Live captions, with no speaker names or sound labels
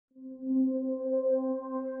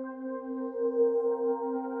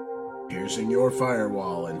piercing your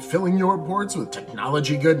firewall and filling your ports with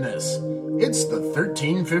technology goodness. It's the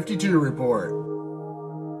 1352 Report.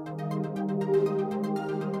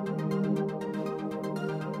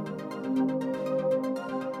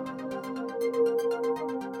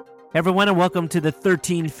 Everyone, and welcome to the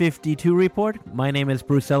 1352 Report. My name is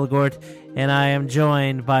Bruce Elgort, and I am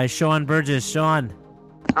joined by Sean Burgess. Sean.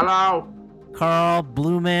 Hello. Carl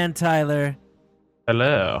Blueman Tyler.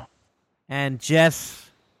 Hello. And Jess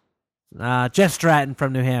Stratton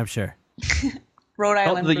from New Hampshire. Rhode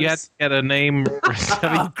Island. That you had to get a name.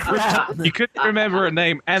 Crap. You couldn't remember a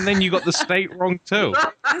name, and then you got the state wrong too.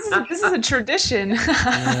 This is a tradition.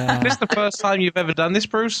 Yeah. Is this the first time you've ever done this,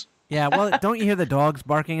 Bruce? Yeah, well, don't you hear the dogs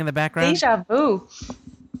barking in the background? Deja vu.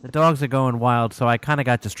 The dogs are going wild, so I kind of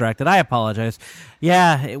got distracted. I apologize.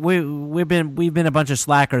 Yeah, we've been a bunch of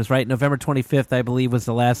slackers, right? November 25th, I believe, was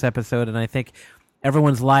the last episode, and I think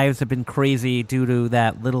everyone's lives have been crazy due to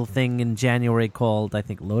that little thing in January called, I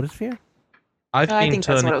think, Lotusphere? I think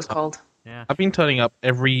that's what it was called. Yeah. I've been turning up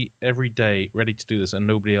every day ready to do this, and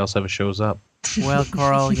nobody else ever shows up. Well,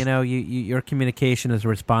 Carl, your communication is the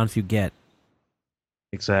response you get.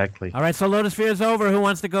 Exactly. All right, so Lotusphere is over. Who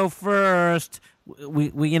wants to go first?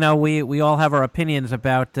 We all have our opinions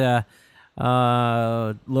about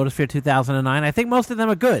Lotusphere 2009. I think most of them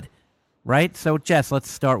are good, right? So, Jess,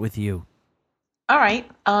 let's start with you. All right.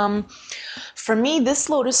 For me, this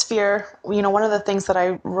Lotusphere, one of the things that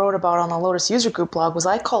I wrote about on the Lotus user group blog was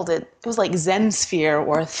it was like Zen sphere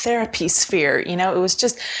or therapy sphere. It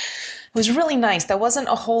was really nice. There wasn't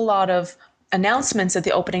a whole lot of announcements at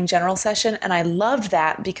the opening general session, and I loved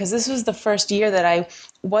that because this was the first year that I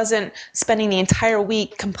wasn't spending the entire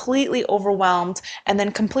week completely overwhelmed and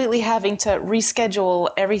then completely having to reschedule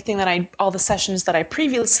everything all the sessions that I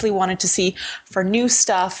previously wanted to see for new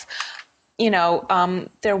stuff.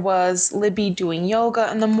 There was Libby doing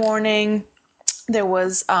yoga in the morning. There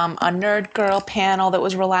was a Nerd Girl panel that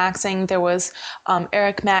was relaxing. There was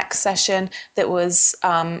Eric Mack's session that was,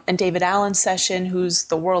 and David Allen's session, who's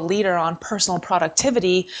the world leader on personal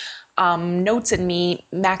productivity, Notes and Me,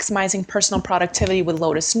 maximizing personal productivity with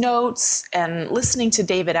Lotus Notes. And listening to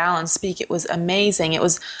David Allen speak, it was amazing. It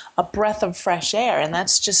was a breath of fresh air. And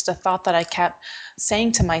that's just a thought that I kept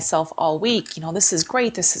saying to myself all week. This is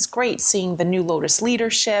great, seeing the new Lotus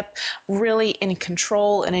leadership really in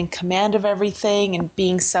control and in command of everything and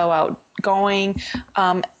being so outgoing.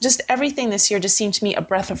 Just everything this year just seemed to me a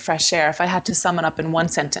breath of fresh air, if I had to sum it up in one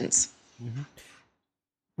sentence. Mm-hmm.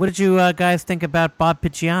 What did you guys think about Bob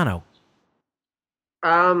Picciano?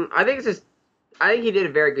 I think he did a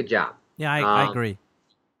very good job. Yeah, I agree.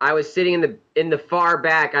 I was sitting in the far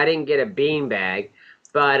back. I didn't get a beanbag,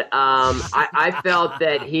 but I felt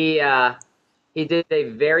that he did a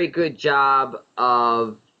very good job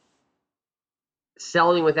of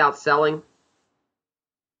selling without selling.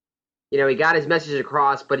 He got his message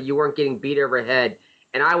across, but you weren't getting beat over the head.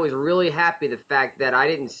 And I was really happy the fact that I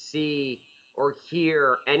didn't see or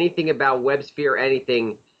hear anything about WebSphere or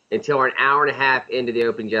anything until an hour and a half into the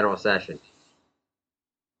open general session.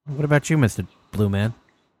 What about you, Mr. Blue Man?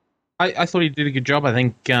 I thought he did a good job. I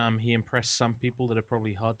think he impressed some people that are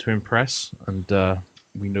probably hard to impress, and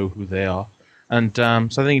we know who they are. And so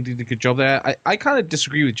I think he did a good job there. I kind of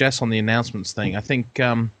disagree with Jess on the announcements thing. I think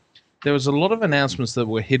there was a lot of announcements that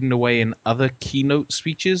were hidden away in other keynote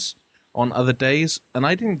speeches on other days, and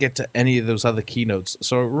I didn't get to any of those other keynotes.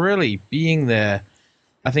 So really, being there,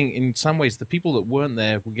 I think in some ways the people that weren't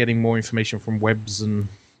there were getting more information from webs and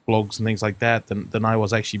blogs and things like that than I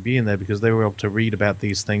was actually being there, because they were able to read about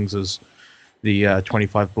these things as the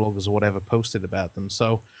 25 bloggers or whatever posted about them.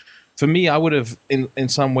 So for me, I would have in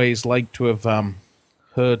some ways liked to have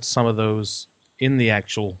heard some of those in the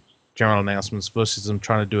actual general announcements versus them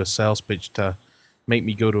trying to do a sales pitch to make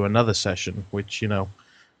me go to another session, which,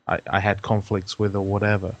 I had conflicts with or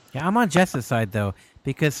whatever. Yeah, I'm on Jess's side, though,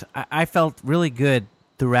 because I felt really good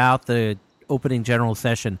throughout the opening general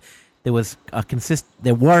session. There were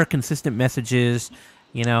consistent messages,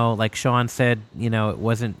 like Sean said, it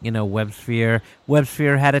wasn't, WebSphere.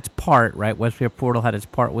 WebSphere had its part, right? WebSphere Portal had its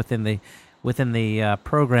part within the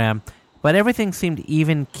program, but everything seemed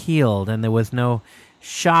even-keeled, and there was no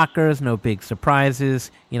shockers, no big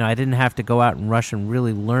surprises. I didn't have to go out and rush and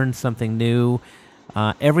really learn something new.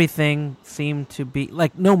 Everything seemed to be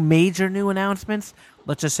like no major new announcements.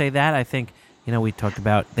 Let's just say that. I think, they talked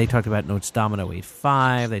about Notes Domino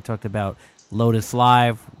 8.5. They talked about Lotus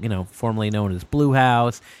Live, formerly known as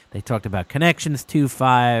Bluehouse. They talked about Connections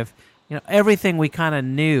 2.5. Everything we kind of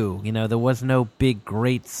knew. There was no big,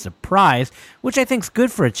 great surprise, which I think is good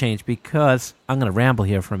for a change, because I'm going to ramble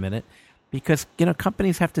here for a minute, because,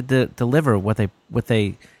 companies have to deliver what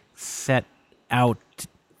they set out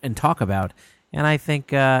and talk about. And I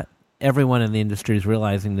think everyone in the industry is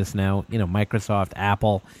realizing this now. Microsoft,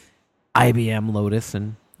 Apple, IBM, Lotus,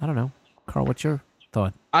 and I don't know. Carl, what's your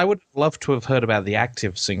thought? I would love to have heard about the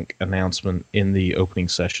ActiveSync announcement in the opening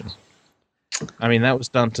session. I mean, that was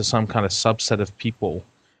done to some kind of subset of people.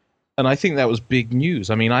 And I think that was big news.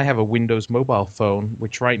 I mean, I have a Windows mobile phone,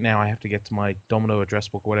 which right now I have to get to my Domino address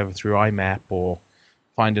book or whatever through IMAP or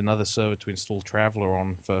find another server to install Traveler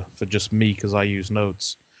on for just me because I use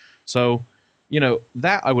Notes. So,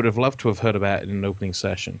 that I would have loved to have heard about in an opening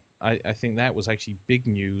session. I think that was actually big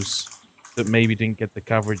news that maybe didn't get the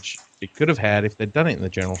coverage it could have had if they'd done it in the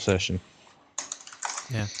general session.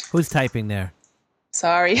 Yeah. Who's typing there?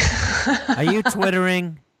 Sorry. Are you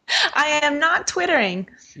Twittering? I am not Twittering.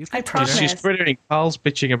 I promise. She's Twittering. Carl's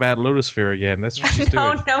bitching about Lotusphere again. That's what she's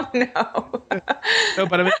doing. No. No,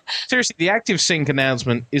 but I mean, seriously, the ActiveSync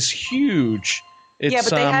announcement is huge. It's,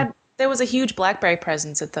 but there was a huge BlackBerry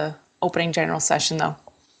presence at the opening general session, though.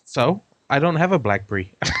 So I don't have a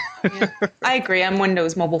BlackBerry. Yeah, I agree. I'm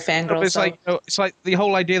Windows mobile fangirl. It's like the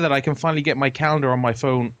whole idea that I can finally get my calendar on my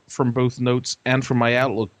phone from both Notes and from my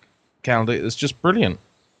Outlook calendar is just brilliant.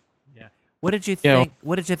 Yeah. What did you think?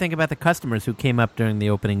 What did you think about the customers who came up during the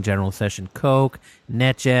opening general session? Coke,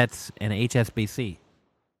 NetJets, and HSBC.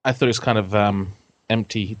 I thought it was kind of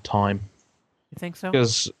empty time. You think so?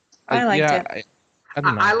 Because I liked it. I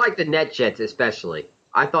don't know. I like the NetJets especially.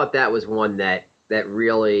 I thought that was one that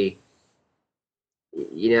really, The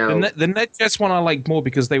NetJets one I liked more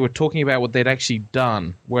because they were talking about what they'd actually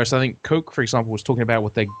done, whereas I think Coke, for example, was talking about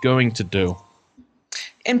what they're going to do.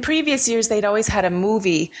 In previous years, they'd always had a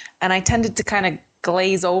movie, and I tended to kind of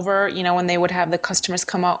glaze over, when they would have the customers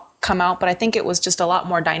come out. But I think it was just a lot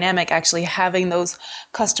more dynamic, actually having those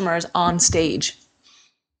customers on stage.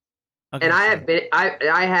 Okay. And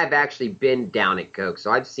I have actually been down at Coke,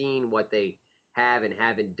 so I've seen what they have and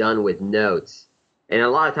haven't done with Notes, and a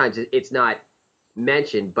lot of times it's not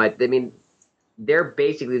mentioned, but I mean, they're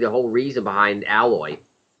basically the whole reason behind Alloy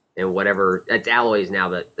and whatever. That's Alloy is now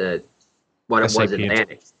the what it was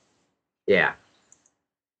Atlantic. Yeah.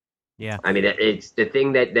 Yeah. I mean, it's the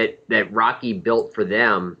thing that Rocky built for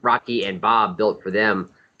them. Rocky and Bob built for them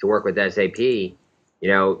to work with SAP.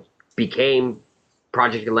 Became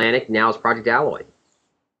Project Atlantic. Now it's Project Alloy.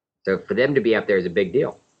 So for them to be up there is a big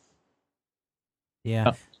deal.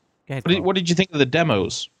 Yeah. What did you think of the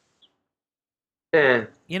demos? I'm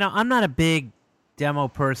not a big demo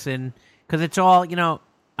person because it's all,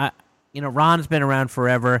 Ron's been around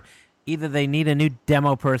forever. Either they need a new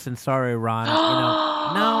demo person. Sorry, Ron.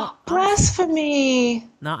 No. Blasphemy.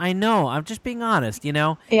 No, I know. I'm just being honest,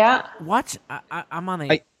 Yeah. Watch. I'm on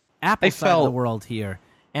the Apple side of the world here,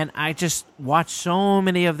 and I just watch so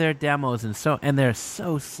many of their demos, and they're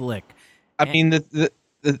so slick. I mean, the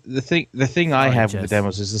thing I have with the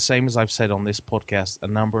demos is the same as I've said on this podcast a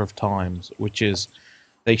number of times, which is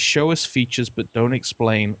they show us features but don't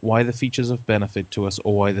explain why the features of benefit to us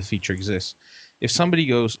or why the feature exists. If somebody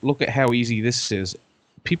goes, look at how easy this is,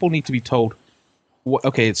 people need to be told,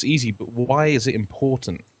 okay, it's easy, but why is it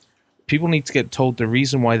important? People need to get told the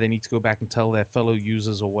reason why they need to go back and tell their fellow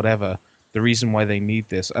users or whatever the reason why they need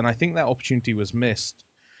this. And I think that opportunity was missed.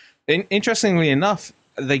 Interestingly enough,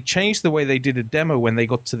 they changed the way they did a demo when they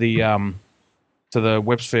got to the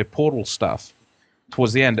WebSphere portal stuff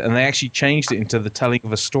towards the end, and they actually changed it into the telling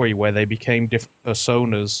of a story where they became different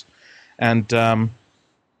personas, and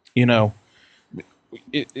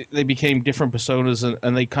they became different personas,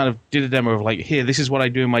 and they kind of did a demo of like, here, this is what I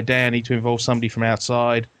do in my day. I need to involve somebody from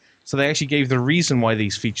outside. So they actually gave the reason why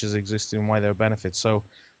these features existed and why there were benefits. So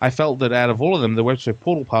I felt that out of all of them, the WebSphere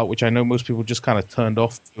portal part, which I know most people just kind of turned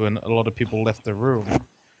off to and a lot of people left the room,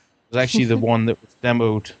 was actually the one that was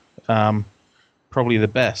demoed probably the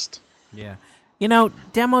best. Yeah.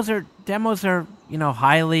 Demos are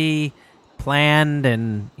highly planned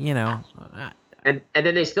and, And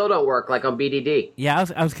then they still don't work, like on BDD. Yeah,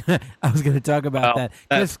 I was gonna talk about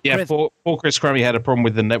that. Poor Chris Crummy had a problem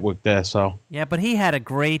with the network there, so yeah, but he had a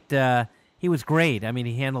great. He was great. I mean,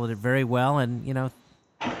 he handled it very well, and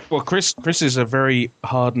Well, Chris is a very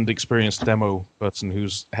hardened, experienced demo person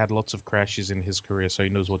who's had lots of crashes in his career, so he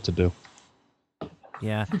knows what to do.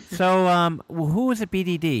 Yeah. So, who was at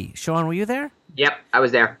BDD? Sean, were you there? Yep, I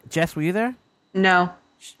was there. Jess, were you there? No.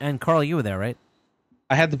 And Carl, you were there, right?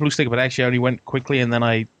 I had the blue sticker, but actually I only went quickly, and then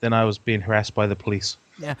I was being harassed by the police.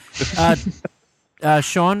 Yeah.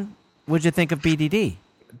 Sean, what'd you think of BDD,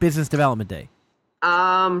 Business Development Day?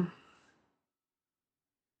 I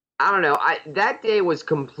don't know. That day was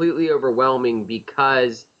completely overwhelming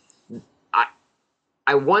because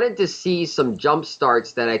I wanted to see some jump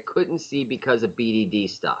starts that I couldn't see because of BDD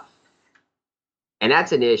stuff. And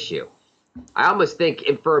that's an issue. I almost think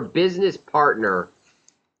if for a business partner,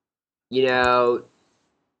 you know,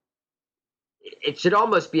 it should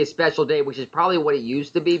almost be a special day, which is probably what it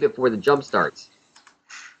used to be before the jump starts.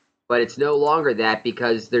 But it's no longer that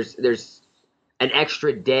because there's an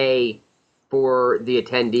extra day for the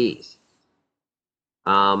attendees.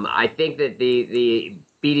 I think that the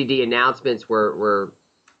BDD announcements were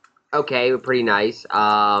okay, were pretty nice.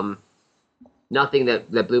 Nothing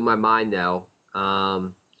that blew my mind though.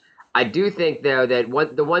 I do think though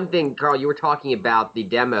that the one thing, Carl, you were talking about the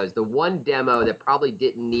demos. The one demo that probably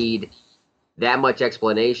didn't need that much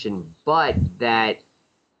explanation, but that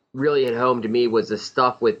really hit home to me was the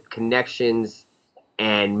stuff with connections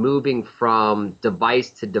and moving from device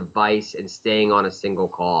to device and staying on a single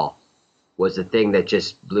call was the thing that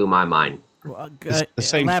just blew my mind. Well, the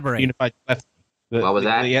same elaborate. unified telephony. What was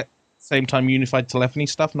that? The same time unified telephony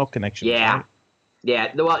stuff, not connections. Yeah. Right?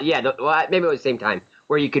 Yeah. Maybe it was the same time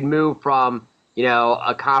where you could move from,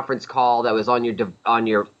 a conference call that was on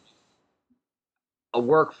your a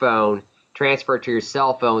work phone, transfer it to your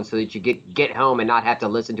cell phone so that you get home and not have to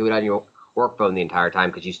listen to it on your work phone the entire time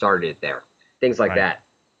because you started it there. Things like that.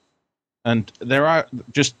 And there are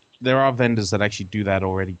vendors that actually do that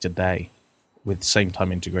already today with same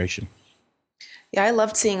time integration. Yeah, I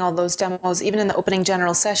loved seeing all those demos, even in the opening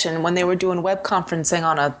general session when they were doing web conferencing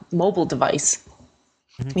on a mobile device.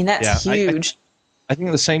 I mean, that's huge. I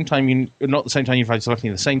think the same time, not the same time unified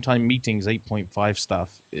telephony, the same time meetings 8.5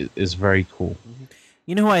 stuff is very cool.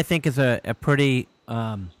 You know who I think is a pretty,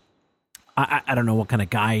 I don't know what kind of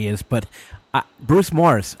guy he is, but Bruce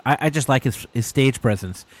Morris. I just like his stage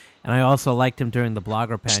presence. And I also liked him during the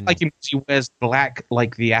blogger panel. Like him because he wears black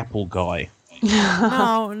like the Apple guy.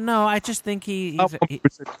 No, I just think he's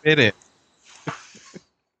admit it.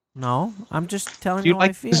 No, I'm just telling you you how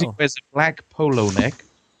like I because he feel. wears a black polo neck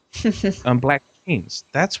and black jeans.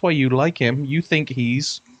 That's why you like him. You think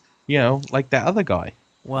he's, like that other guy.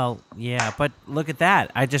 Well, yeah, but look at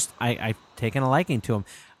that. I've taken a liking to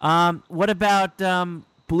him. What about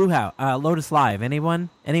Blue House, Lotus Live? Anyone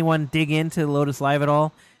dig into Lotus Live at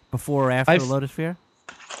all before or after Lotusphere?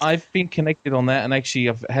 I've been connected on that, and actually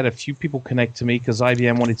I've had a few people connect to me because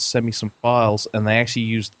IBM wanted to send me some files, and they actually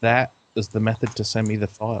used that as the method to send me the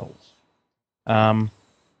files. I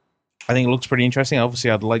think it looks pretty interesting. Obviously,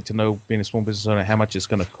 I'd like to know, being a small business owner, how much it's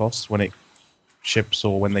going to cost when it ships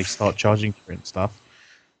or when they start charging for it and stuff.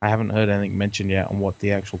 I haven't heard anything mentioned yet on what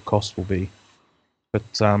the actual cost will be.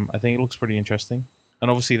 But I think it looks pretty interesting. And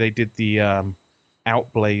obviously they did the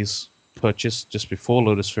Outblaze purchase just before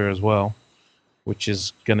Lotusphere as well, which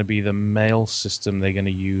is going to be the mail system they're going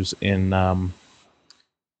to use in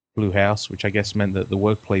Blue House, which I guess meant that the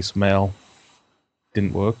workplace mail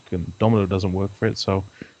didn't work, and Domino doesn't work for it, so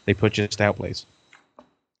they purchased Outblaze.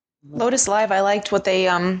 Lotus Live, I liked what they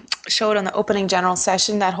showed on the opening general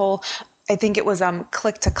session, that whole, I think it was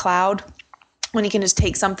click to cloud, when you can just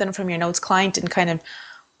take something from your notes client and kind of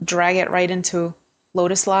drag it right into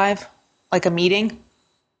Lotus Live, like a meeting.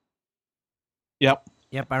 Yep,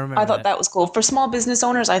 I remember. I thought that was cool. For small business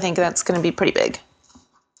owners, I think that's going to be pretty big.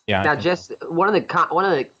 Yeah. Now, just one of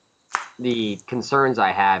the concerns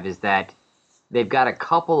I have is that they've got a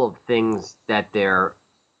couple of things that they're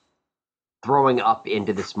throwing up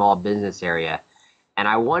into the small business area, and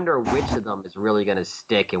I wonder which of them is really going to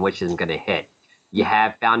stick and which isn't going to hit. You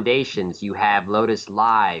have Foundations, you have Lotus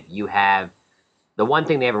Live, you have the one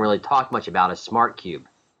thing they haven't really talked much about is SmartCube.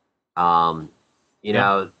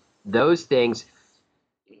 Those things.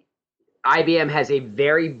 IBM has a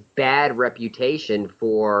very bad reputation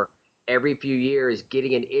for every few years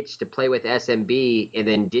getting an itch to play with SMB and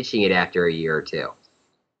then ditching it after a year or two.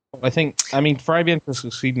 For IBM to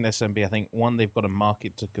succeed in SMB, I think, one, they've got to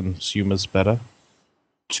market to consumers better.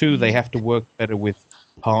 Two, they have to work better with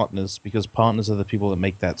partners because partners are the people that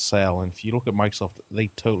make that sale. And if you look at Microsoft, they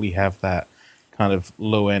totally have that kind of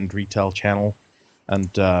low-end retail channel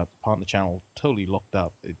and partner channel totally locked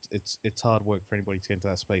up. It's hard work for anybody to get into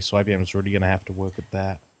that space. So IBM is really going to have to work at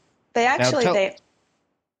that. They actually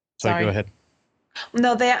Sorry, go ahead.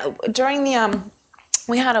 No, during the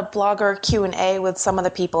we had a blogger Q&A with some of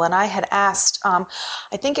the people, and I had asked, I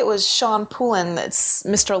think it was Sean Poulin, that's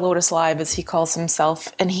Mr. Lotus Live, as he calls himself,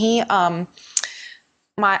 and he, I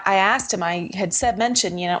asked him, I had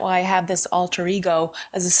mentioned, I have this alter ego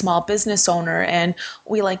as a small business owner, and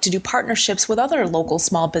we like to do partnerships with other local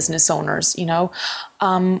small business owners,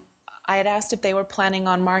 I had asked if they were planning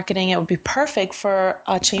on marketing. It would be perfect for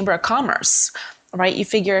a Chamber of Commerce, right? You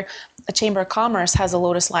figure a Chamber of Commerce has a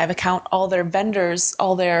Lotus Live account. All their vendors,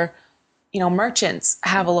 all their, merchants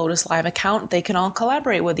have a Lotus Live account. They can all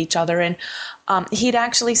collaborate with each other. And he'd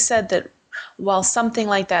actually said that while something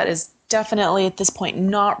like that is definitely at this point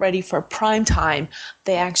not ready for prime time,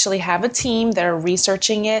 they actually have a team that are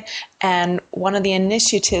researching it, and one of the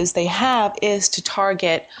initiatives they have is to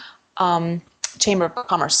target Chamber of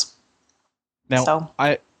Commerce. Now,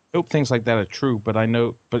 I hope things like that are true, but I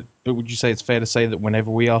know, but would you say it's fair to say that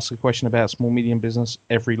whenever we ask a question about small medium business,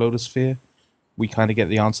 every Lotusphere, we kind of get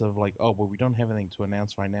the answer of like, oh, well, we don't have anything to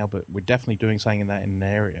announce right now, but we're definitely doing something in an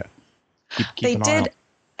area. Keep an eye on.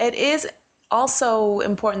 It is also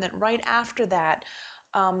important that right after that,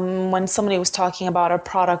 when somebody was talking about a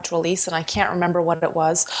product release, and I can't remember what it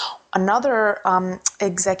was, another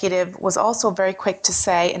executive was also very quick to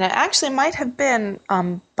say, and it actually might have been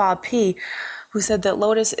Bob P., who said that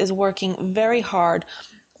Lotus is working very hard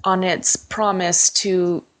on its promise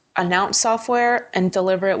to announce software and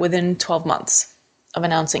deliver it within 12 months of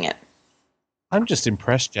announcing it. I'm just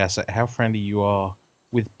impressed, Jess, at how friendly you are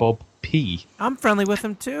with Bob P. I'm friendly with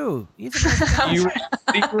him too. He's a nice guy. You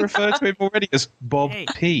referred to him already as Bob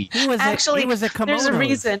P. He was Actually, he was a Kimonos. There's a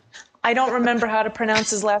reason. I don't remember how to pronounce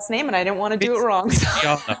his last name, and I didn't want to do it wrong.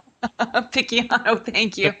 Picciano,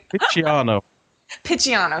 thank you.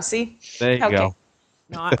 Picciano, see? There you go.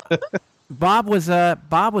 No, Bob was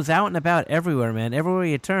out and about everywhere, man. Everywhere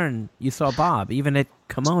you turn, you saw Bob, even at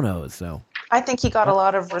Kimonos. So I think he got a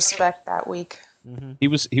lot of respect that week. Mm-hmm.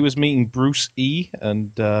 He was meeting Bruce E.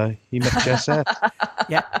 and he met Jess S.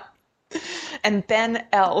 Yeah. And Ben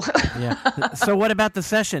L. Yeah. So what about the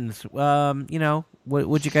sessions?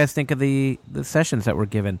 What'd you guys think of the sessions that were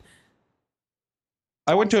given?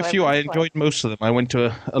 I went to a few. I enjoyed most of them. I went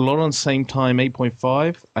to a lot on Same Time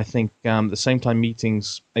 8.5. I think the Same Time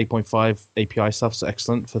meetings 8.5 API stuff's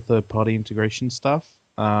excellent for third-party integration stuff.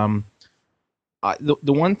 The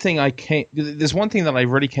one thing there's one thing that I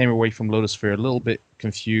really came away from Lotusphere a little bit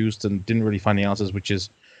confused and didn't really find the answers, which is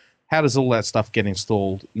how does all that stuff get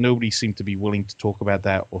installed? Nobody seemed to be willing to talk about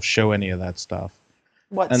that or show any of that stuff.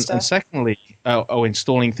 What stuff? And secondly,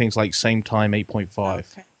 installing things like Same Time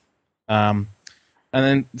 8.5. Okay. And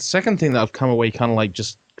then the second thing that I've come away kind of like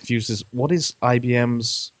just confused is what is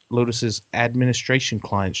IBM's Lotus's administration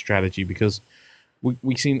client strategy? Because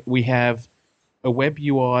we have a web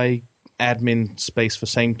UI admin space for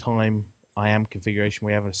Same Time IAM configuration.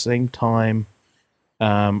 We have a Same Time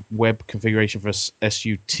web configuration for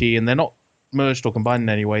SUT, and they're not merged or combined in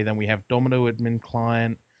any way. Then we have Domino admin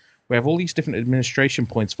client. We have all these different administration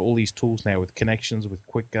points for all these tools now with connections, with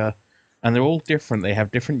Quicker, and they're all different. They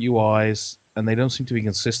have different UIs, and they don't seem to be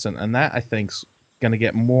consistent. And that, I think, is going to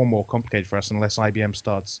get more and more complicated for us unless IBM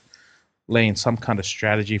starts laying some kind of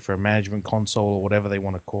strategy for a management console or whatever they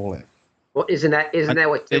want to call it. Well, isn't that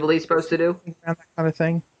what Tivoli's supposed to do? That kind of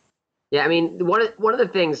thing. Yeah, I mean, one of the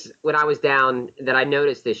things when I was down that I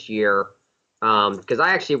noticed this year, because I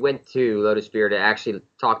actually went to Lotusphere to actually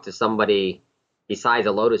talk to somebody besides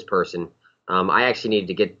a Lotus person. I actually needed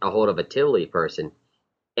to get a hold of a Tivoli person,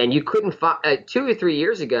 and you couldn't 2 or 3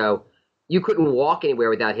 years ago. You couldn't walk anywhere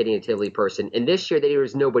without hitting a Tivoli person. And this year, there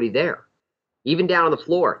was nobody there. Even down on the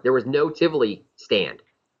floor, there was no Tivoli stand,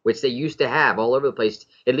 which they used to have all over the place,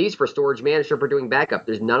 at least for storage management for doing backup.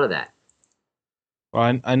 There's none of that.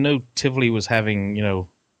 Well, I know Tivoli was having, they're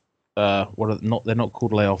not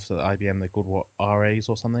called layoffs at IBM. They're called, RAs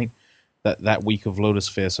or something, that week of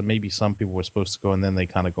Lotusphere. So maybe some people were supposed to go, and then they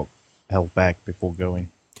kind of got held back before going.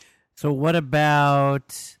 So what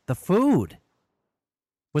about the food?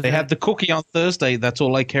 They had the cookie on Thursday. That's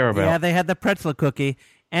all I care about. Yeah, they had the pretzel cookie.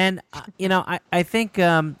 And, I think,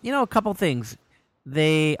 a couple things.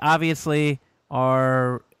 They obviously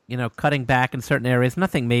are, cutting back in certain areas.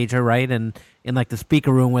 Nothing major, right? And in like the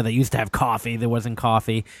speaker room where they used to have coffee, there wasn't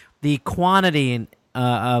coffee. The quantity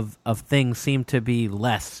of things seemed to be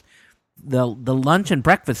less. The lunch and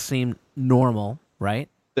breakfast seemed normal, right?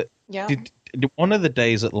 Yeah. One of the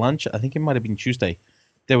days at lunch, I think it might have been Tuesday,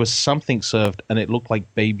 there was something served, and it looked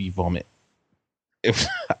like baby vomit.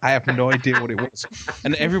 I have no idea what it was.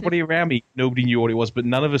 And everybody around me, nobody knew what it was, but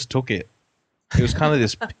none of us took it. It was kind of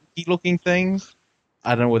this pinky-looking thing.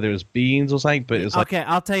 I don't know whether it was beans or something, but it was okay,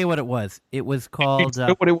 I'll tell you what it was. It was called you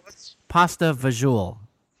know what it was? Pasta visual,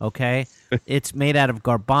 okay? It's made out of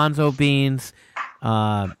garbanzo beans,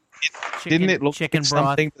 Didn't it look chicken like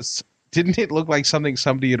broth. Didn't it look like something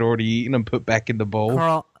somebody had already eaten and put back in the bowl?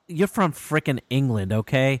 Carl, you're from frickin' England,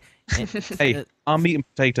 okay? Hey, our meat and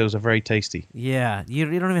potatoes are very tasty. Yeah, you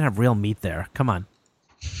don't even have real meat there. Come on.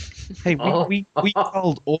 Hey, we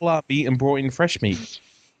culled all our meat and brought in fresh meat.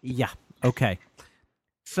 Yeah, okay.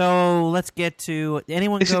 So let's get to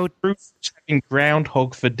anyone This go. is Bruce having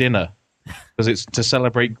groundhog for dinner because it's to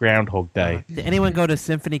celebrate Groundhog Day. Did anyone go to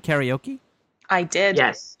Symphony karaoke? I did.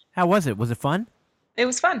 Yes. How was it? Was it fun? It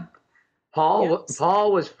was fun. Yes.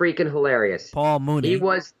 Paul was freaking hilarious. Paul Mooney. He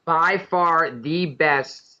was by far the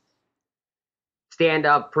best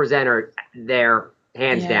stand-up presenter there,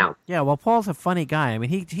 hands down. Yeah, well, Paul's a funny guy. I mean,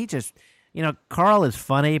 he just, Carl is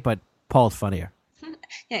funny, but Paul's funnier.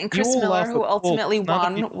 Yeah, and Chris You all Miller, laugh who at Paul. ultimately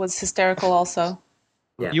None of won, was hysterical also.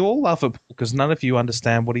 Yeah. You all laugh at Paul because none of you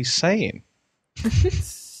understand what he's saying.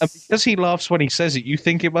 And because he laughs when he says it, you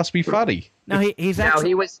think it must be funny. No, he's Now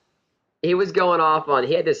actually. he was going off on.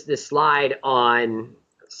 He had this slide on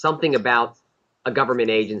something about a government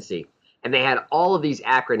agency, and they had all of these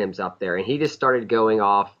acronyms up there, and he just started going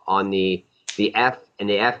off on the F and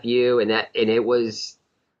the FU, and it was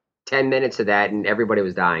 10 minutes of that, and everybody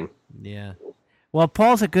was dying. Yeah. Well,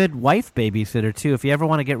 Paul's a good wife babysitter too. If you ever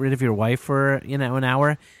want to get rid of your wife for an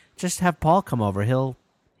hour, just have Paul come over.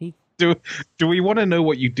 Do we want to know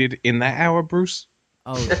what you did in that hour, Bruce?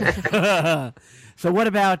 Oh. So what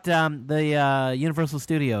about the Universal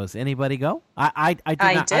Studios? Anybody go? I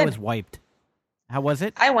did. I was wiped. How was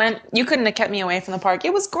it? I went. You couldn't have kept me away from the park.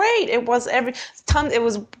 It was great. It was It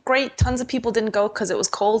was great. Tons of people didn't go because it was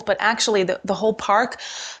cold. But actually, the whole park,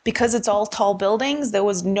 because it's all tall buildings, there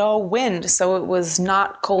was no wind, so it was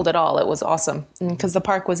not cold at all. It was awesome. And because the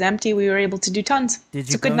park was empty, we were able to do tons. Did you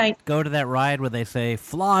It's a good night. go to that ride where they say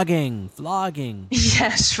flogging?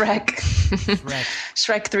 Yeah, Shrek. Shrek.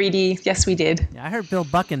 Shrek 3D. Yes, we did. Yeah, I heard Bill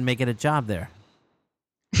Bucken make it a job there.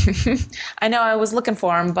 I know. I was looking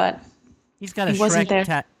for him, but He's got a he wasn't Shrek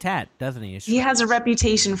there. tat, doesn't he? He has a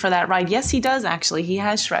reputation for that ride. Yes, he does, actually. He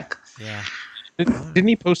has Shrek. Yeah. Didn't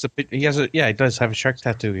he post a picture? He does have a Shrek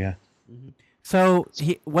tattoo, yeah. So,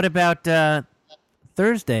 what about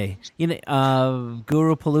Thursday?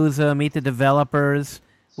 Gurupalooza, Meet the Developers.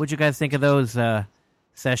 What'd you guys think of those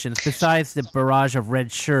sessions? Besides the barrage of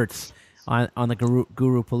red shirts on the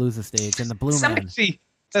Gurupalooza stage and the blue man. See,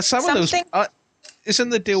 some of those... isn't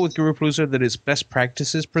the deal with Gurupalooza that it's best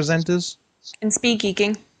practices presenters? And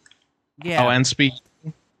Speedgeeking. Yeah. Oh, and speak.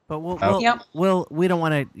 But we don't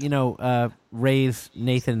want to, raise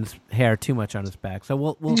Nathan's hair too much on his back. So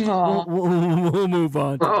we'll move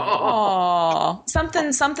on. Oh,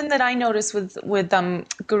 something that I noticed with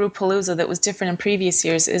Gurupalooza that was different in previous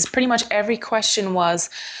years is pretty much every question was,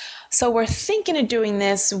 so we're thinking of doing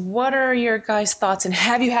this. What are your guys' thoughts, and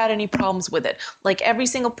have you had any problems with it? Like every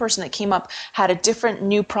single person that came up had a different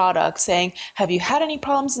new product saying, have you had any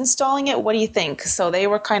problems installing it? What do you think? So they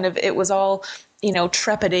were it was all,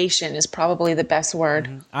 trepidation is probably the best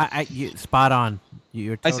word. You spot on.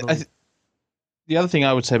 You're totally... The other thing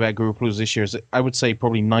I would say about Gurupalooza this year is that I would say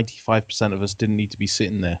probably 95% of us didn't need to be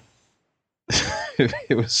sitting there.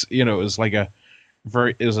 It was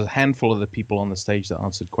a handful of the people on the stage that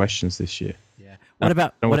answered questions this year. Yeah. What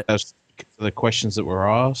about the questions that were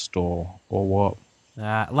asked or what?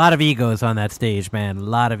 A lot of egos on that stage, man. A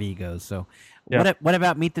lot of egos. So, yeah. What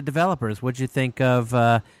about Meet the Developers? What'd you think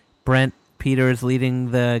of Brent Peters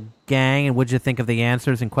leading the gang, and what'd you think of the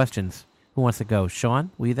answers and questions? Who wants to go?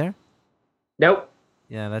 Sean, were you there? Nope.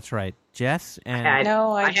 Yeah, that's right. Jess and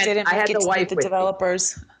I didn't make it to Meet the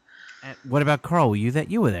Developers. What about Carl? Were you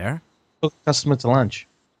that? You were there. Took a customer to lunch.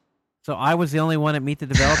 So I was the only one at Meet the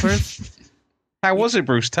Developers? How was it,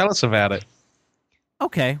 Bruce? Tell us about it.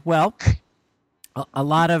 Okay, well, a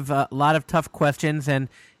lot of tough questions, and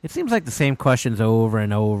it seems like the same questions over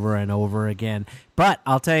and over and over again. But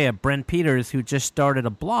I'll tell you, Brent Peters, who just started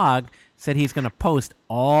a blog, said he's going to post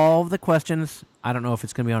all the questions. I don't know if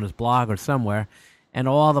it's going to be on his blog or somewhere, and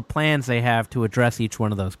all the plans they have to address each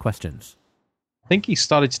one of those questions. I think he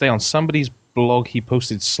started today on somebody's blog. He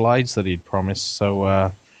posted slides that he'd promised,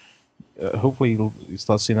 so hopefully you'll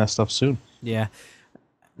start seeing that stuff soon. Yeah,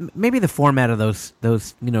 maybe the format of those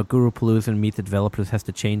Gurupalooza and Meet the Developers has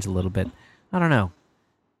to change a little bit. I don't know.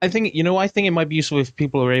 I think it might be useful if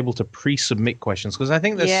people are able to pre-submit questions, because I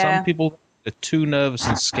think there's some people that are too nervous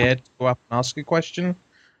and scared to go up and ask a question,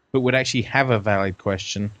 but would actually have a valid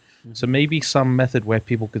question. So maybe some method where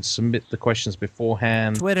people could submit the questions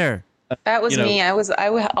beforehand. Twitter. That was me. I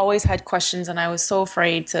always had questions, and I was so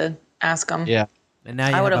afraid to ask them. Yeah, and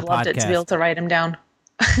now I would have loved it to be able to write them down.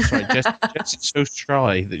 Sorry, Jess is so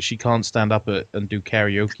shy that she can't stand up and do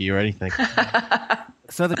karaoke or anything.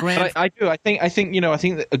 So the grand, I do. I think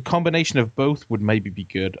that a combination of both would maybe be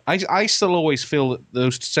good. I still always feel that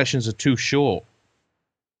those sessions are too short.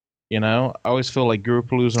 I always feel like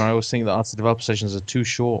Gurupalooza, and I always think that Arts Developer sessions are too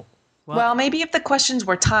short. Well, maybe if the questions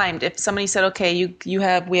were timed, if somebody said, "Okay, we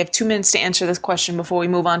have 2 minutes to answer this question before we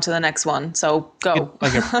move on to the next one, so go."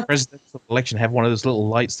 Like a presidential election, have one of those little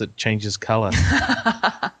lights that changes color.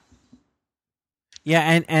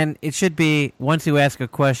 Yeah, and it should be once you ask a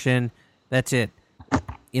question, that's it.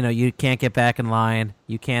 you can't get back in line.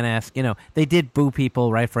 You can't ask. They did boo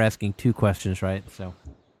people, right, for asking 2 questions, right? So,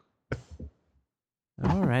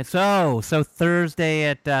 all right. So Thursday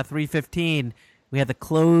at 3:15, we had the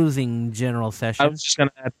closing general session. I was just going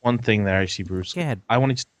to add one thing there, actually, Bruce. Go ahead. I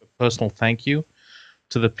wanted to do a personal thank you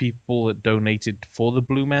to the people that donated for the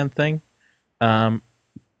Blue Man thing.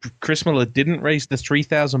 Chris Miller didn't raise the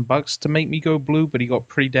 $3,000 to make me go blue, but he got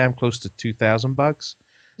pretty damn close to $2,000.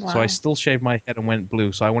 Wow. So I still shaved my head and went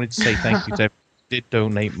blue. So I wanted to say thank you to everyone who did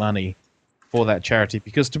donate money for that charity.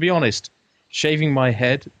 Because to be honest, shaving my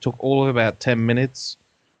head took all of about 10 minutes,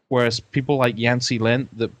 whereas people like Yancey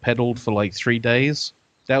Lent that pedaled for like 3 days,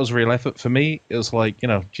 that was real effort. For me, it was like,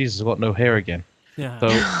 Jesus, I've got no hair again. Yeah. So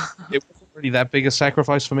it wasn't really that big a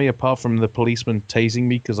sacrifice for me, apart from the policeman tasing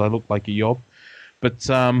me because I looked like a yob. But,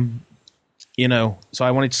 so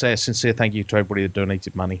I wanted to say a sincere thank you to everybody that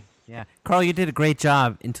donated money. Yeah. Carl, you did a great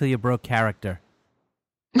job until you broke character.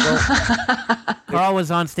 Carl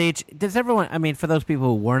was on stage. Does everyone, for those people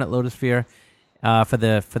who weren't at Lotusphere, for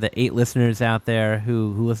the 8 listeners out there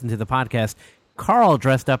who listen to the podcast, Carl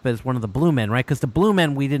dressed up as one of the Blue Men, right? Because the Blue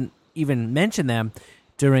Men, we didn't even mention them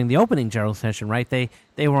during the opening general session, right? They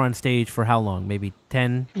were on stage for how long? Maybe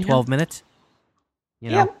 10, 12 minutes?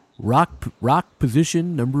 Yep. Rock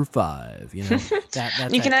position number 5.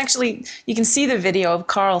 That's you can see the video of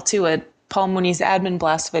Carl too at Paul Mooney's Admin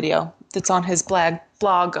Blast video that's on his blog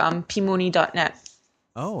pmooney.net.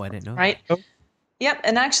 Oh, I didn't know. Right? That. Yep,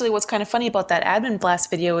 and actually what's kind of funny about that Admin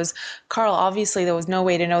Blast video is Carl, obviously there was no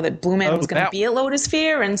way to know that Blue Man was going to be at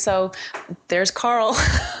Lotusphere, and so there's Carl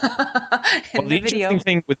in the video. Interesting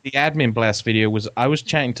thing with the Admin Blast video was I was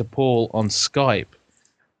chatting to Paul on Skype,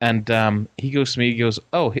 and he goes to me,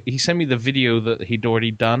 he sent me the video that he'd already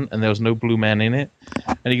done, and there was no Blue Man in it.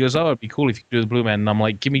 And he goes, it'd be cool if you could do the Blue Man. And I'm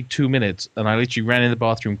like, give me 2 minutes. And I literally ran in the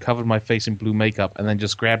bathroom, covered my face in blue makeup, and then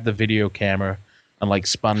just grabbed the video camera and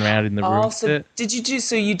spun around in the room.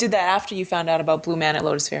 So you did that after you found out about Blue Man at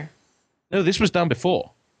Lotusphere? No, this was done before.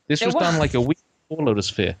 This was done like a week before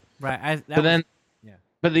Lotusphere. Right.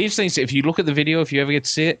 But the interesting thing is, if you look at the video, if you ever get to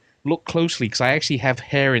see it, look closely, because I actually have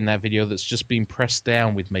hair in that video that's just been pressed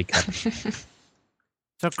down with makeup.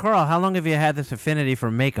 So, Carl, how long have you had this affinity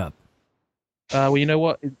for makeup? Well, you know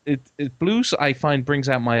what? Blues, I find, brings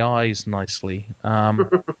out my eyes nicely.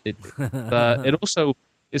 It also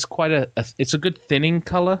is quite it's a good thinning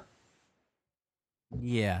color.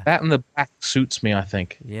 Yeah. That and the black suits me, I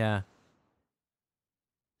think. Yeah.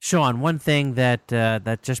 Sean, one thing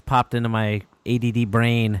that just popped into my ADD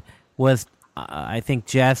brain was I think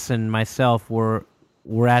Jess and myself were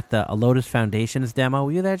at a Lotus Foundations demo.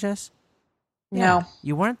 Were you there, Jess? No. Yeah.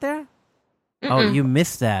 You weren't there? Mm-mm. Oh, you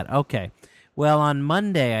missed that. Okay. Well, on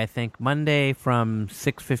Monday, I think, from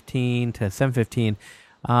 6:15 to 7:15,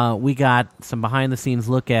 we got some behind-the-scenes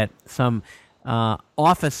look at some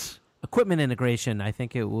office equipment integration. I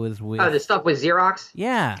think it was with... Oh, the stuff with Xerox?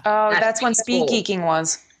 Yeah. Oh, that's when Speedgeeking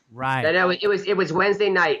was. Right. No, it was Wednesday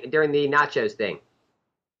night during the nachos thing.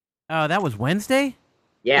 Oh, that was Wednesday?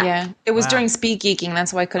 Yeah. Yeah. It was during Speedgeeking.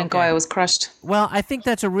 That's why I couldn't go. I was crushed. Well, I think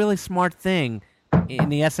that's a really smart thing in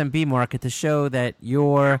the SMB market to show that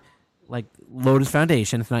your, Lotus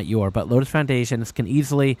Foundation, it's not but Lotus Foundations can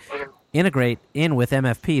easily integrate in with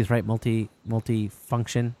MFPs, right?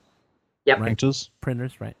 Multi-function. Yep. Right?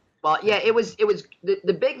 Printers, right? Well, yeah, it was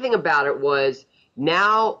the big thing about it was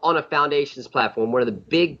now on a Foundations platform, one of the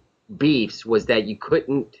big beefs was that you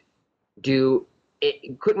couldn't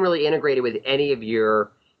really integrate it with any of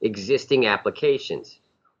your existing applications.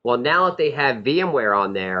 Well, now that they have VMware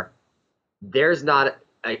on there, there's not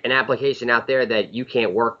an application out there that you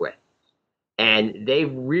can't work with. And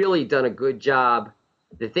they've really done a good job.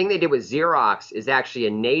 The thing they did with Xerox is actually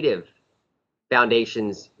a native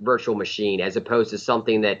Foundations virtual machine as opposed to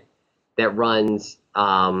something that runs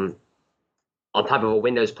on top of a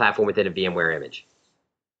Windows platform within a VMware image.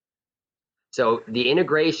 So the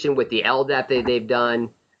integration with the LDAP that they've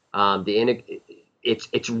done,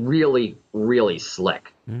 it's really, really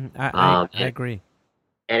slick. I agree.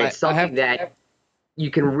 And it's something that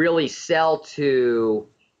you can really sell to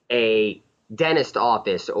a dentist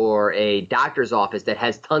office or a doctor's office that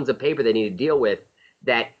has tons of paper they need to deal with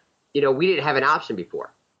that, we didn't have an option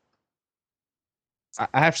before.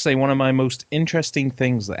 I have to say, one of my most interesting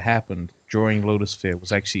things that happened during Lotusphere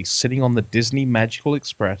was actually sitting on the Disney Magical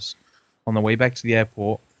Express on the way back to the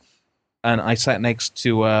airport, and I sat next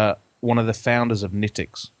to one of the founders of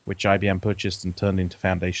Nitix, which IBM purchased and turned into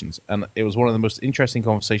Foundations. And it was one of the most interesting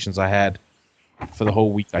conversations I had for the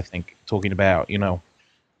whole week, I think, talking about,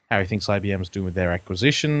 how he thinks IBM's doing with their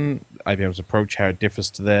acquisition, IBM's approach, how it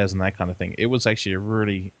differs to theirs, and that kind of thing. It was actually a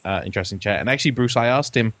really interesting chat. And actually, Bruce, I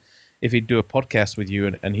asked him if he'd do a podcast with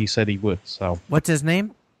you, and he said he would. So, what's his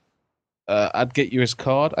name? I'd get you his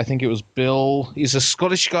card. I think it was Bill. He's a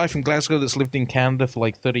Scottish guy from Glasgow that's lived in Canada for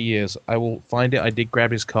like 30 years. I will find it. I did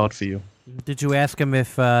grab his card for you. Did you ask him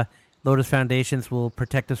if Lotus Foundations will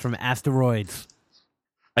protect us from asteroids?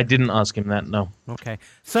 I didn't ask him that, no. Okay.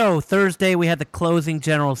 So, Thursday we had the closing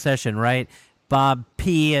general session, right? Bob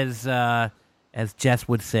P., as Jess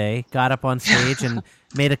would say, got up on stage and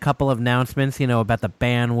made a couple of announcements, about the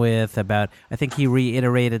bandwidth, I think he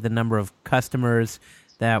reiterated the number of customers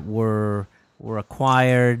that were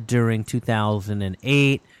acquired during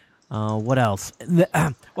 2008. What else?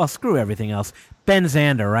 Well, screw everything else. Ben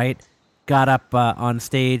Zander, right, got up on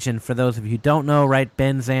stage, and for those of you who don't know, right,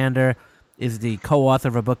 Ben Zander is the co-author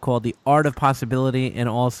of a book called The Art of Possibility and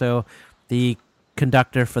also the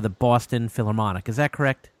conductor for the Boston Philharmonic. Is that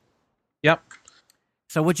correct? Yep.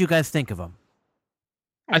 So what'd you guys think of him?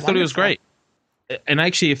 I thought it was great. And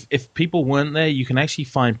actually, if people weren't there, you can actually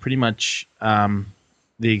find pretty much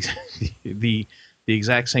the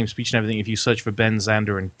exact same speech and everything if you search for Ben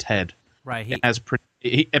Zander and TED. Right.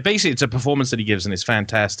 Basically, it's a performance that he gives, and it's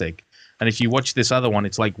fantastic. And if you watch this other one,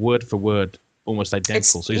 it's like word for word, almost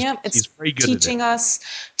identical. So he's very good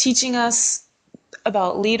teaching us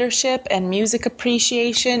about leadership and music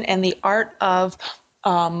appreciation and the art of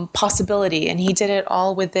possibility. And he did it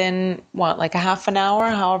all within, like a half an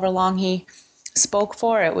hour, however long he spoke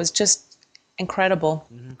for. It was just incredible.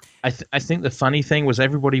 Mm-hmm. I think the funny thing was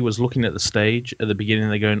everybody was looking at the stage at the beginning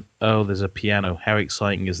and they're going, oh, there's a piano. How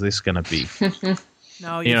exciting is this going to be?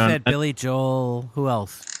 No, you said Billy Joel. Who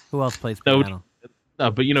else? Who else plays piano?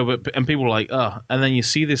 No, but and people were like, oh, and then you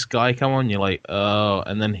see this guy come on, you're like, oh,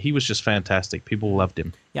 and then he was just fantastic. People loved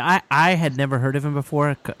him. Yeah, I had never heard of him before.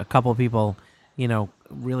 A couple of people,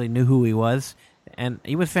 really knew who he was, and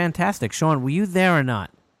he was fantastic. Sean, were you there or not?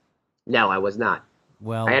 No, I was not.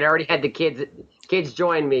 Well, I had already had the kids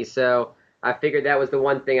join me, so I figured that was the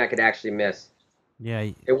one thing I could actually miss. Yeah.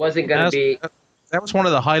 It wasn't going to be... That was one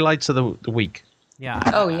of the highlights of the week. Yeah.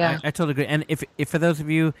 I totally agree. And if for those of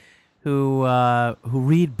you who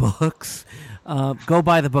read books, go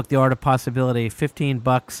buy the book, The Art of Possibility,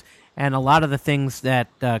 $15. And a lot of the things that,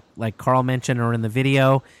 like Carl mentioned, are in the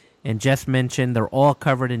video, and Jess mentioned, they're all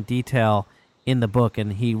covered in detail in the book,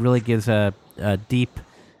 and he really gives a deep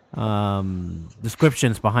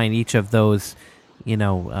descriptions behind each of those,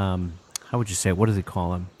 how would you say, what does he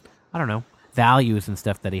call them? I don't know, values and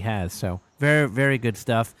stuff that he has. So very, very good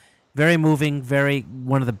stuff. Very moving,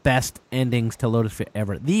 one of the best endings to Lotusphere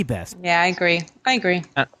ever. The best. Yeah, I agree.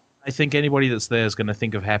 I think anybody that's there is going to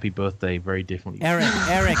think of Happy Birthday very differently.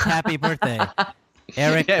 Eric, happy birthday.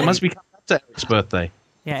 Eric. Yeah, it must be coming up to Eric's birthday.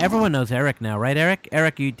 Yeah, everyone knows Eric now, right, Eric?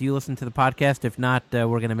 Eric, do you listen to the podcast? If not, we're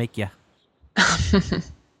going to make you.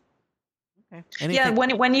 Okay. Yeah,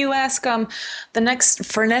 when you ask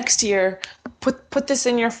for next year, put this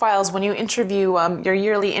in your files when you interview your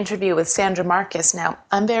yearly interview with Sandra Marcus. Now,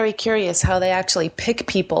 I'm very curious how they actually pick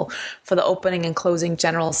people for the opening and closing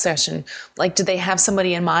general session. Like, do they have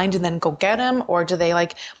somebody in mind and then go get them, or do they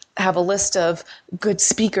have a list of good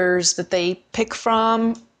speakers that they pick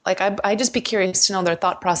from? I'd just be curious to know their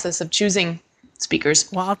thought process of choosing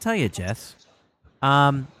speakers. Well, I'll tell you, Jess.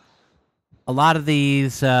 A lot of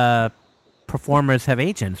these performers have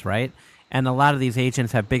agents, right? And a lot of these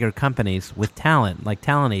agents have bigger companies with talent, like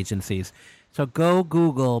talent agencies. So go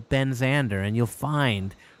Google Ben Zander, and you'll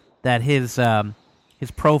find that his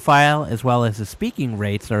profile as well as his speaking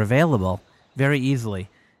rates are available very easily.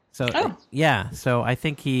 So so I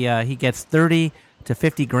think he gets $30,000 to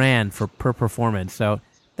 $50,000 per performance. So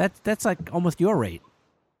that's like almost your rate.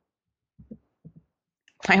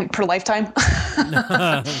 Per lifetime?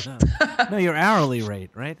 No, your hourly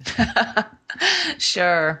rate, right?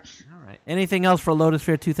 Sure. All right. Anything else for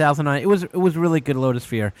Lotusphere 2009? It was really good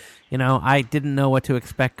Lotusphere. I didn't know what to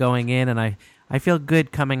expect going in, and I feel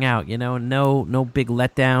good coming out. No big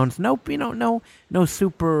letdowns, no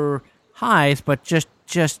super highs, but just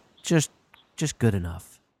good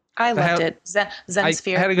enough. I loved it.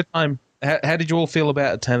 Zensphere. I had a good time. How did you all feel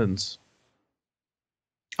about attendance?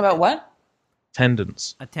 About what?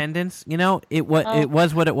 Attendance. It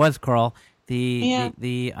was what it was, Carl. I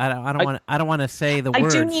don't want to say the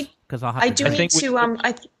words because I'll have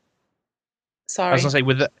to. Sorry. I was gonna say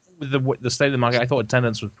with the state of the market, I thought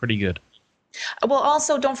attendance was pretty good. Well,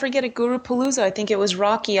 also don't forget at Gurupalooza, I think it was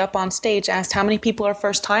Rocky up on stage asked how many people are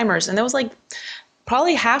first timers, and there was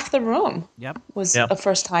probably half the room. Was a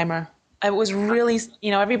first timer. It was really,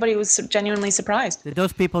 everybody was genuinely surprised. Did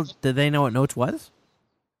those people? Did they know what Notes was?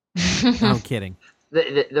 I'm kidding.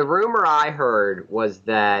 The rumor I heard was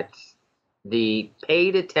that the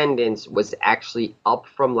paid attendance was actually up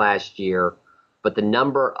from last year, but the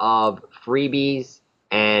number of freebies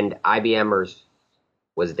and IBMers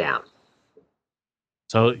was down.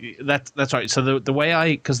 So that's right. So the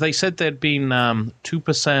way because they said there'd been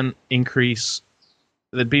 2% increase,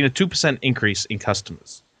 there'd been a 2% increase in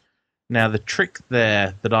customers. Now the trick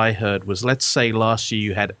there that I heard was, let's say last year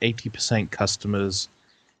you had 80% customers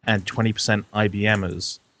and 20%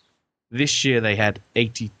 IBMers. This year they had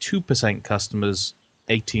 82% customers,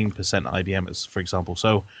 18% IBMers, for example.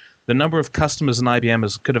 So the number of customers and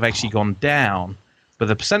IBMers could have actually gone down, but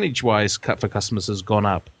the percentage-wise cut for customers has gone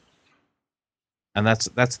up. And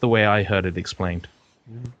that's the way I heard it explained.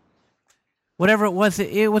 Whatever it was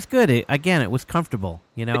good. It was comfortable.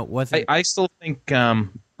 You know, it wasn't. I still think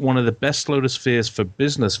one of the best Lotuspheres for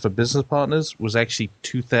business partners was actually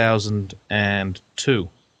 2002,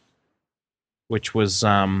 which was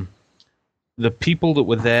the people that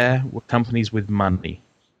were there were companies with money,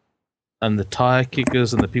 and the tire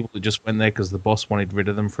kickers and the people that just went there because the boss wanted rid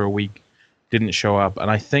of them for a week didn't show up.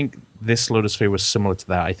 And I think this Lotusphere was similar to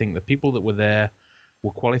that. I think the people that were there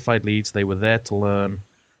were qualified leads. They were there to learn,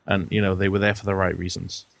 and they were there for the right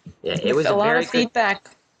reasons. Yeah, it was a lot of feedback.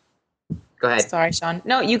 Go ahead. Sorry, Sean.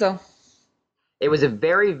 No, you go. It was a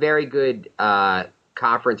very, very good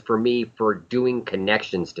conference for me for doing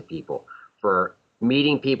connections to people, for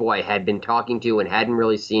meeting people I had been talking to and hadn't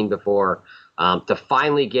really seen before, to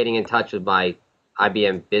finally getting in touch with my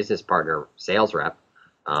IBM business partner, sales rep,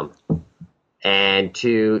 and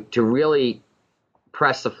to really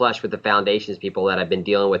press the flesh with the foundations people that I've been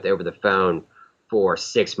dealing with over the phone for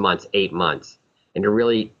 6 months, 8 months, and to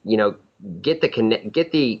really, get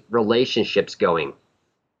the relationships going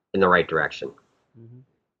in the right direction.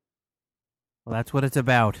 Well, that's what it's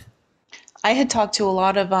about. I had talked to a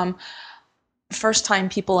lot of first-time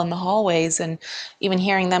people in the hallways, and even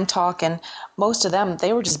hearing them talk, and most of them,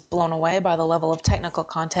 they were just blown away by the level of technical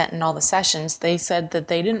content in all the sessions. They said that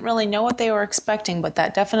they didn't really know what they were expecting, but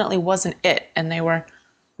that definitely wasn't it, and they were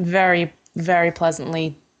very, very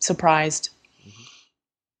pleasantly surprised.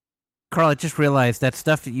 Carl, I just realized that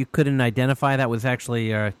stuff that you couldn't identify, that was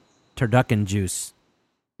actually turducken juice.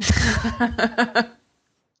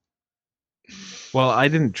 Well, I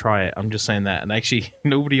didn't try it. I'm just saying that. And actually,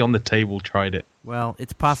 nobody on the table tried it. Well,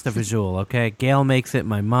 it's pasta visual, okay? Gail makes it.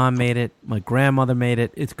 My mom made it. My grandmother made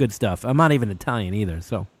it. It's good stuff. I'm not even Italian either,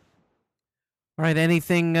 so. All right,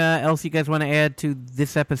 anything else you guys want to add to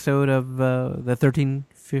this episode of the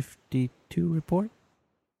 1352 report?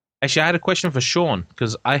 Actually, I had a question for Sean,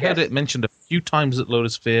 because I heard it mentioned a few times at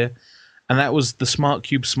Lotusphere, and that was the Smart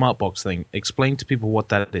Cube Smartbox thing. Explain to people what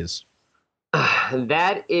that is.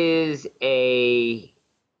 That is an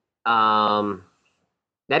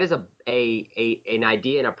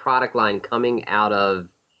idea and a product line coming out of,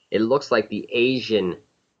 it looks like, the Asian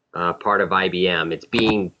part of IBM. It's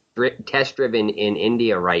being test driven in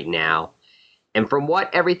India right now, and from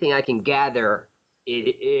everything I can gather,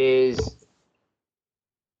 it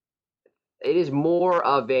is more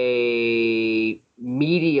of a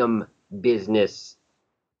medium business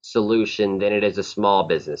solution than it is a small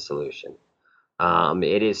business solution.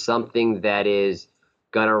 It is something that is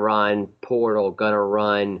going to run Portal, going to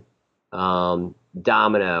run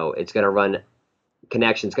Domino. It's going to run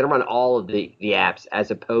Connections, going to run all of the apps, as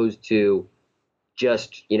opposed to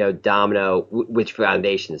just, Domino, which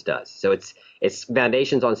Foundations does. So it's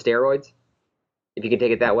Foundations on steroids, if you can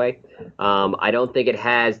take it that way. I don't think it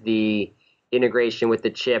has the integration with the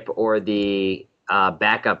chip or the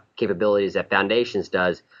backup capabilities that Foundations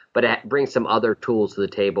does, but it brings some other tools to the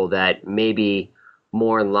table that may be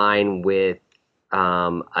more in line with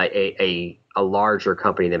a larger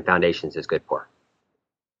company than Foundations is good for.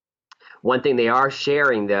 One thing they are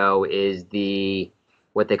sharing, though, is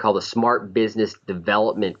what they call the Smart Business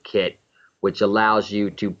Development Kit, which allows you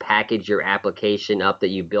to package your application up that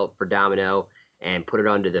you built for Domino and put it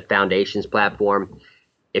onto the Foundations platform.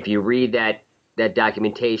 If you read that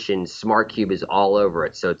documentation, SmartCube is all over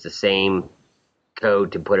it, so it's the same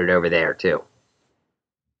code to put it over there too.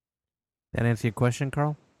 That answer your question,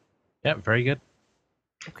 Carl? Yeah, very good.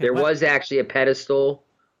 Okay, there was actually a pedestal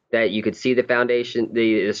that you could see the Foundation,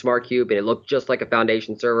 the SmartCube, and it looked just like a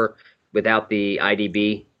Foundation server without the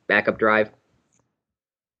IDB backup drive.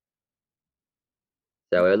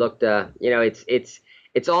 So it looked,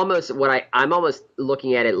 it's almost I'm almost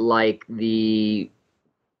looking at it like the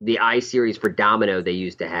I-series for Domino they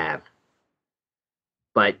used to have,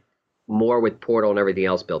 but more with Portal and everything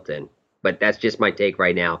else built in. But that's just my take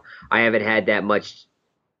right now. I haven't had that much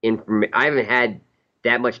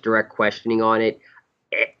direct questioning on it.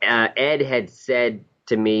 Ed had said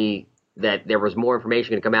to me that there was more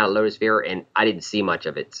information going to come out of Lotusphere, and I didn't see much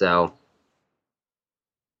of it. So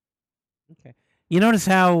Okay. You notice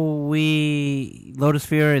how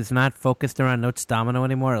Lotusphere is not focused around Notes Domino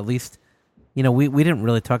anymore? At least, we didn't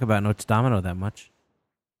really talk about Notes Domino that much.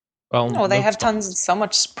 Well, No, they have so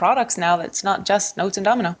much products now that's not just Notes and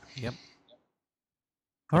Domino. Yep.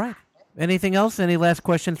 All right. Anything else? Any last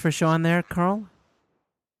questions for Sean there, Carl?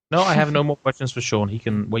 No, I have no more questions for Sean. He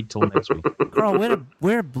can wait till next week. Carl,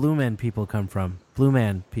 where Blue Man people come from? Blue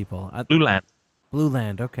Man people. Blue Land. Blue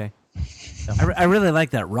Land, okay. I really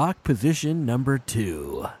like that. Rock position number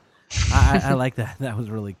 2. I like that. That was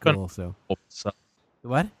really cool. So,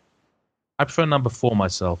 what? I prefer number 4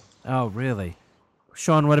 myself. Oh, really?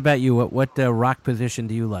 Sean, what about you? What rock position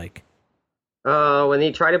do you like? when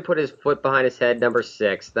he tried to put his foot behind his head, number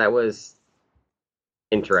 6, that was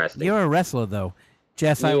interesting. You're a wrestler, though.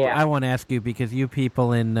 Jess, Yeah. I want to ask you, because you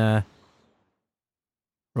people in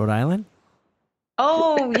Rhode Island?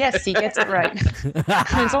 Oh, yes, he gets it right.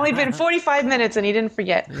 It's only been 45 minutes and he didn't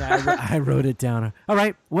forget. Yeah, I wrote it down. All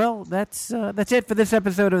right. Well, that's it for this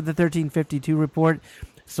episode of the 1352 Report.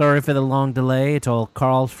 Sorry for the long delay. It's all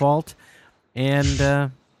Carl's fault.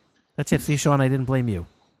 And that's it. See, Sean, I didn't blame you.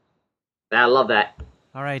 I love that.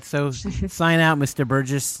 All right. So sign out, Mr.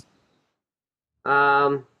 Burgess.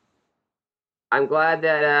 I'm glad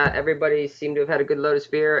that everybody seemed to have had a good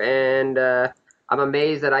Lotusphere, and I'm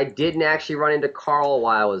amazed that I didn't actually run into Carl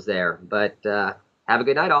while I was there. But have a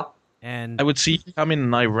good night, all. And I would see you come in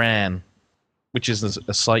and I ran, which is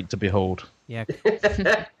a sight to behold. yeah,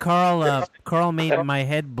 Carl made my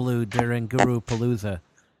head blue during Gurupalooza.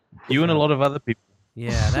 You and a lot of other people.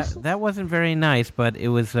 Yeah, that wasn't very nice, but it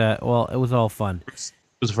was it was all fun. It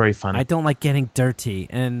was very funny. I don't like getting dirty.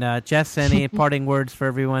 And Jess, any parting words for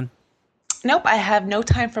everyone? Nope, I have no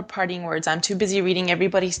time for parting words. I'm too busy reading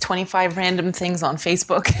everybody's 25 random things on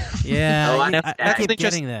Facebook. Yeah, Oh, I keep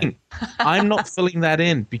getting that. I'm not filling that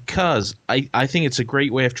in because I think it's a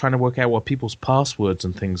great way of trying to work out what people's passwords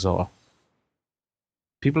and things are.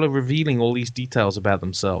 People are revealing all these details about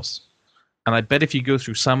themselves. And I bet if you go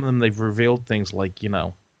through some of them, they've revealed things like,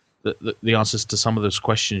 the answers to some of those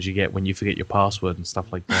questions you get when you forget your password and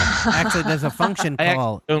stuff like that. Actually, there's a function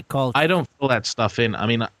called... I don't fill that stuff in. I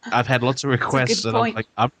mean, I've had lots of requests and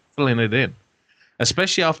I'm filling it in.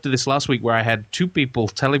 Especially after this last week where I had 2 people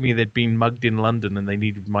telling me they'd been mugged in London and they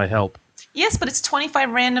needed my help. Yes, but it's 25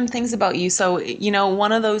 random things about you. So,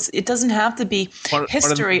 one of those, it doesn't have to be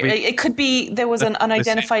history. It could be there was an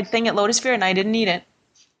unidentified thing at Lotusphere and I didn't need it.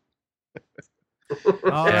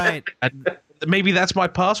 All right. And maybe that's my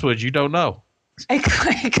password. You don't know. It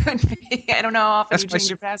could be. I don't know how often That's you my change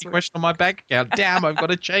your password. question on my bank account. Damn, I've got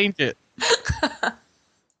to change it.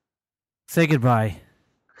 Say goodbye.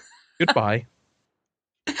 Goodbye.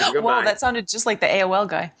 Goodbye. Whoa, that sounded just like the AOL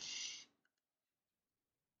guy.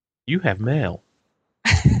 You have mail.